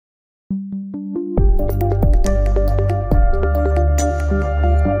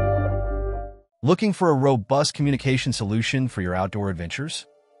Looking for a robust communication solution for your outdoor adventures?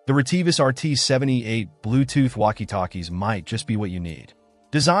 The Retevis RT78 Bluetooth walkie-talkies might just be what you need.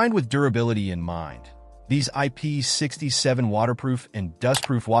 Designed with durability in mind, these IP67 waterproof and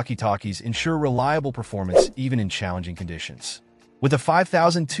dustproof walkie-talkies ensure reliable performance even in challenging conditions. With a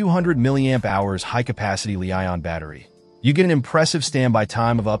 5,200 mAh high-capacity Li-ion battery, you get an impressive standby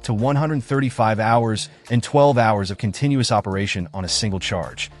time of up to 135 hours and 12 hours of continuous operation on a single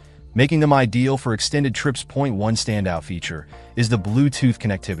charge, making them ideal for extended trips. One standout feature is the Bluetooth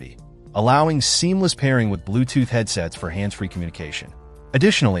connectivity, allowing seamless pairing with Bluetooth headsets for hands-free communication.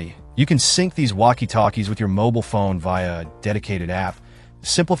 Additionally, you can sync these walkie-talkies with your mobile phone via a dedicated app,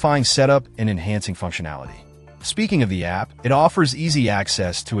 simplifying setup and enhancing functionality. Speaking of the app, it offers easy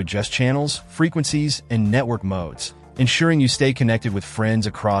access to adjust channels, frequencies, and network modes, ensuring you stay connected with friends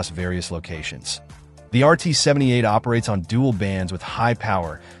across various locations. The RT78 operates on dual bands with high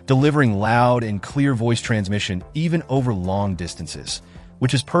power, delivering loud and clear voice transmission even over long distances,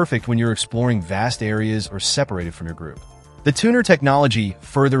 which is perfect when you're exploring vast areas or separated from your group. The tuner technology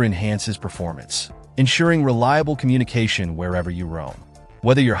further enhances performance, ensuring reliable communication wherever you roam.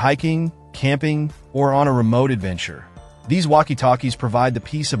 Whether you're hiking, camping, or on a remote adventure, these walkie-talkies provide the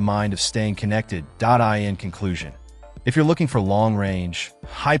peace of mind of staying connected. In conclusion, if you're looking for long-range,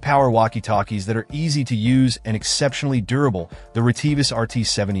 high-power walkie-talkies that are easy to use and exceptionally durable, the Retevis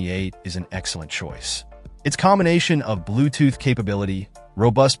RT78 is an excellent choice. Its combination of Bluetooth capability,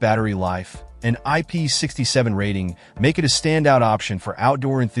 robust battery life, and IP67 rating make it a standout option for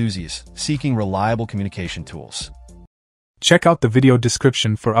outdoor enthusiasts seeking reliable communication tools. Check out the video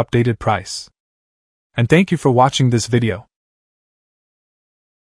description for updated price. And thank you for watching this video.